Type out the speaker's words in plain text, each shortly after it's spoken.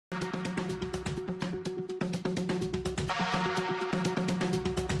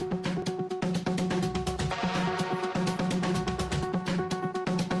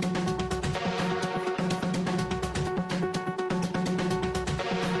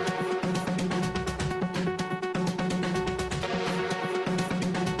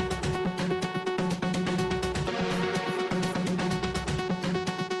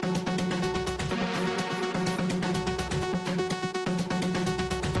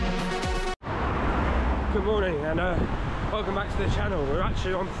Good morning and welcome back to the channel. We're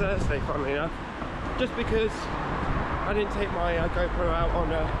actually on Thursday, funnily enough, just because I didn't take my GoPro out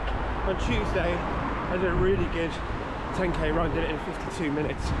on Tuesday. I did a really good 10k run, did it in 52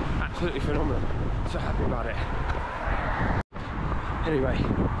 minutes, absolutely phenomenal, so happy about it. Anyway,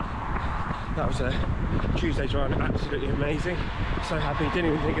 that was a Tuesday's run, absolutely amazing, so happy,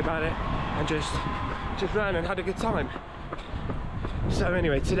 didn't even think about it, and just ran and had a good time. So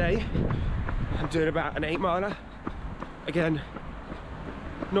anyway, today I'm doing about an 8 miler. Again,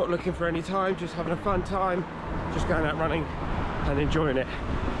 not looking for any time, just having a fun time, just going out running and enjoying it.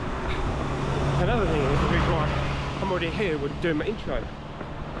 Another thing is the reason why I'm already here with doing my intro.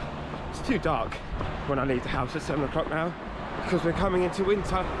 It's too dark when I leave the house at 7 o'clock now, because we're coming into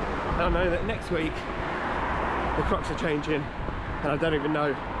winter, and I know that next week the clocks are changing, and I don't even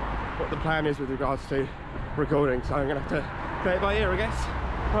know what the plan is with regards to recording, so I'm gonna have to play it by ear, I guess.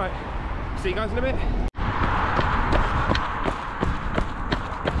 Right, see you guys in a bit.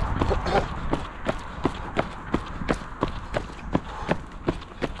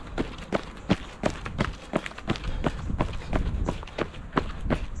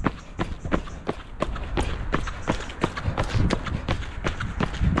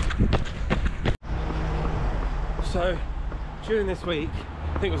 So during this week,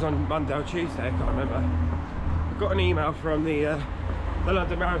 I think it was on Monday or Tuesday, I can't remember, I got an email from the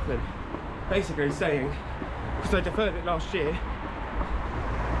London Marathon, basically saying, because I deferred it last year,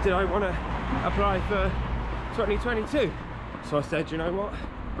 did I want to apply for 2022? So I said, you know what,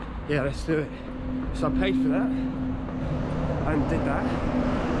 yeah, let's do it. So I paid for that and did that,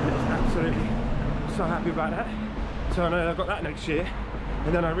 and it's absolutely so happy about that. So I know I've got that next year,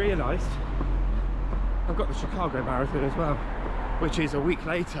 and then I realised I've got the Chicago Marathon as well, which is a week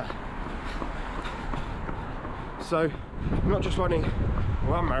later. So I'm not just running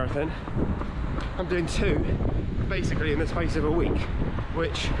one marathon, I'm doing two, basically in the space of a week,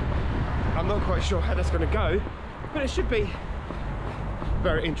 which I'm not quite sure how that's going to go, but it should be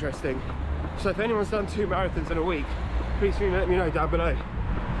very interesting. So if anyone's done 2 marathons in a week, please let me know down below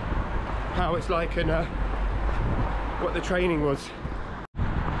how it's like and what the training was.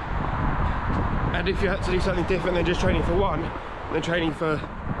 And if you had to do something different than just training for one, then training for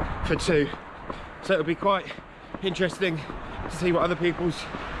 2. So it'll be quite interesting to see what other people's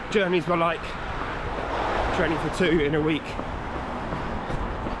journeys were like training for 2 in a week.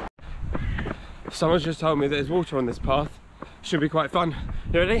 Someone's just told me that there's water on this path. Should be quite fun.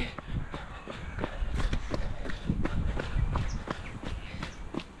 You ready?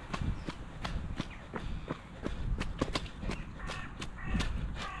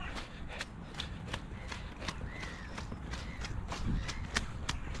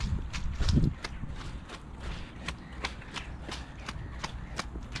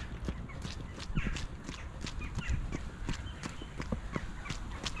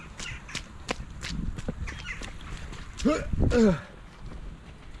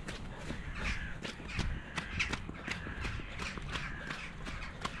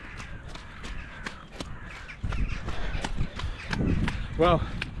 Well,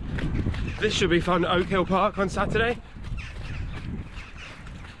 this should be fun at Oak Hill Park on Saturday,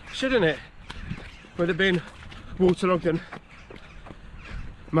 shouldn't it? With it being waterlogged and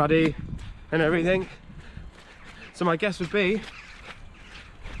muddy and everything. So my guess would be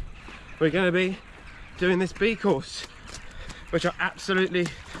we're going to be doing this B course, which I absolutely,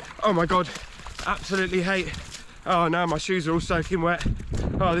 oh my god, absolutely hate. Oh no, my shoes are all soaking wet.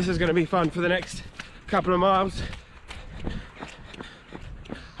 Oh, this is going to be fun for the next couple of miles.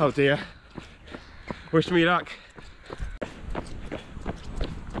 Oh dear, wish me luck.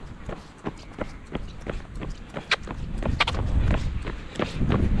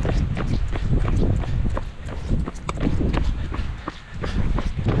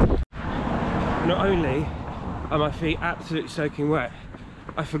 Not only are my feet absolutely soaking wet,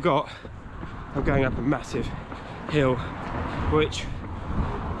 I forgot I'm going up a massive hill, which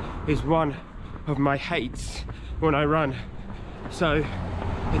is one of my hates when I run. So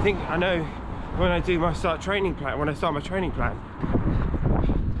I think I know when I do my start my training plan,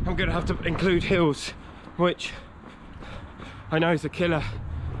 I'm gonna have to include hills, which I know is a killer,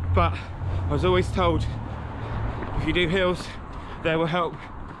 but I was always told if you do hills, they will help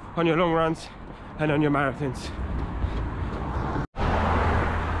on your long runs and on your marathons.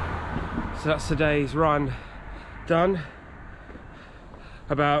 So that's today's run done.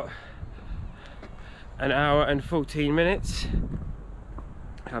 About an hour and 14 minutes.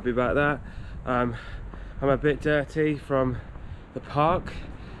 Happy about that. I'm a bit dirty from the park,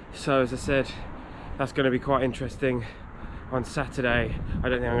 so as I said, that's going to be quite interesting on Saturday, I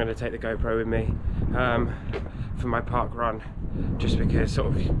don't think I'm going to take the GoPro with me for my park run, just because sort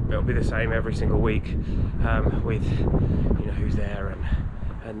of it'll be the same every single week with, you know, who's there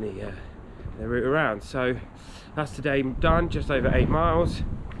and the route around. So that's today done, just over 8 miles.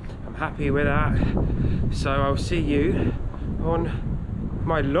 I'm happy with that. So I'll see you on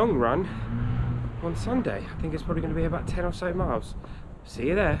my long run on Sunday. I think it's probably going to be about 10 or so miles. See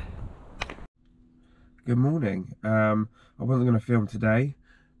you there. Good morning. I wasn't going to film today,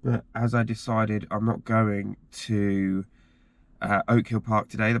 but as I decided I'm not going to Oak Hill Park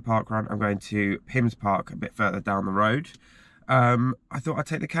today, the park run, I'm going to Pymmes Park a bit further down the road. I thought I'd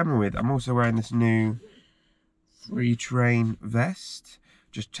take the camera with. I'm also wearing this new free train vest,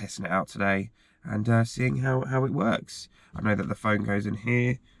 just testing it out today and seeing how it works. I know that the phone goes in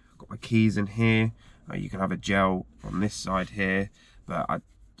here, got my keys in here. You can have a gel on this side here, but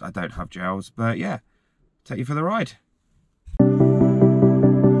I don't have gels. But yeah, take you for the ride.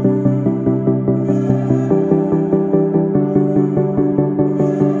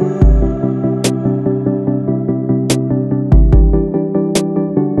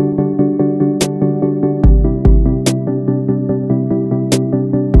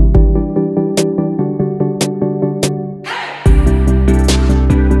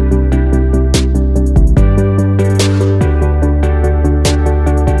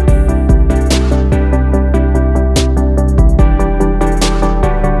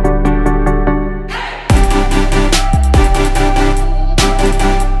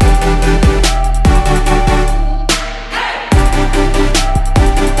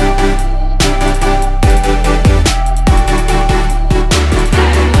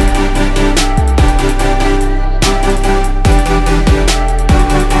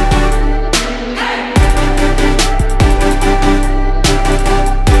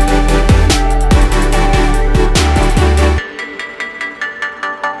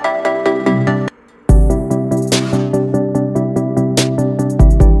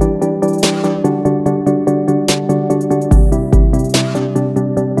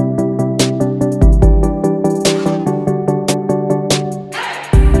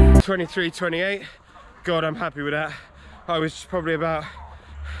 23:28. God, I'm happy with that. I was probably about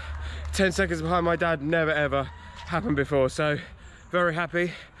 10 seconds behind my dad. Never ever happened before, so very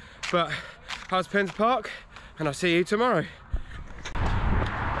happy. But how's Pymmes Park? And I'll see you tomorrow.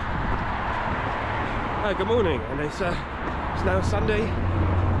 Hi, good morning, and it's now Sunday,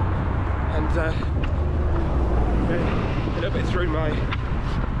 and a little bit through my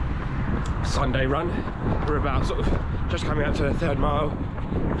Sunday run. We're about sort of just coming up to the 3rd mile,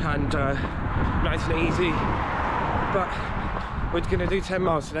 and nice and easy, but we're gonna do 10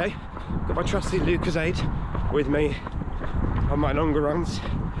 miles today. Got my trusty Lucozade with me on my longer runs.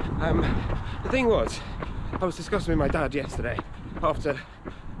 The thing was, I was discussing with my dad yesterday after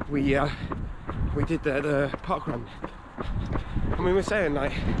we did the park run, and we were saying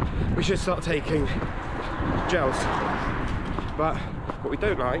like we should start taking gels, but what we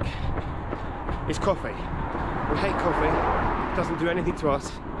don't like is coffee. We hate coffee, it doesn't do anything to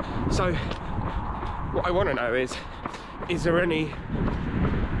us. So what I want to know is there any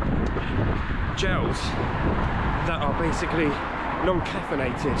gels that are basically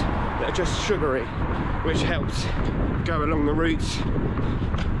non-caffeinated, that are just sugary, which helps go along the routes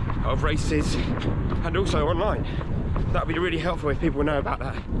of races and also online? That would be really helpful if people know about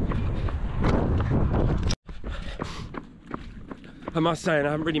that. I must say, and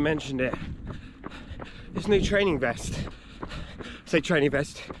I haven't really mentioned it, this new training vest, say training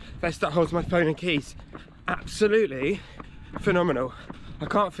vest that holds my phone and keys, absolutely phenomenal. I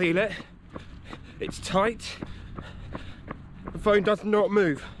can't feel it, it's tight, the phone does not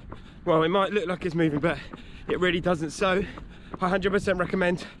move. Well, it might look like it's moving, but it really doesn't. So I 100%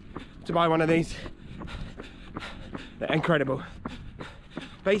 recommend to buy one of these. They're incredible.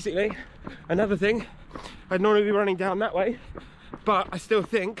 Basically, another thing, I'd normally be running down that way, but I still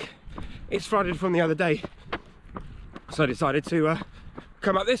think it's flooded from the other day, so I decided to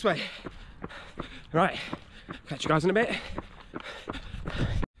come up this way. Right, catch you guys in a bit.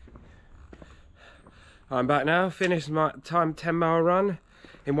 I'm back now, finished my 10-mile run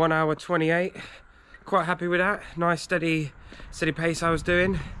in 1 hour 28. Quite happy with that. Nice steady pace I was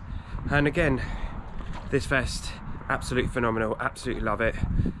doing. And again, this vest, absolutely phenomenal, absolutely love it.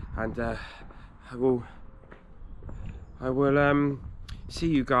 And I will see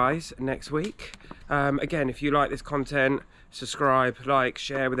you guys next week. Again, if you like this content, subscribe, like,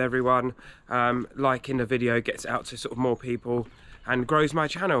 share with everyone. Liking the video gets it out to sort of more people and grows my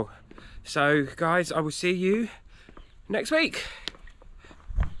channel. So guys, I will see you next week.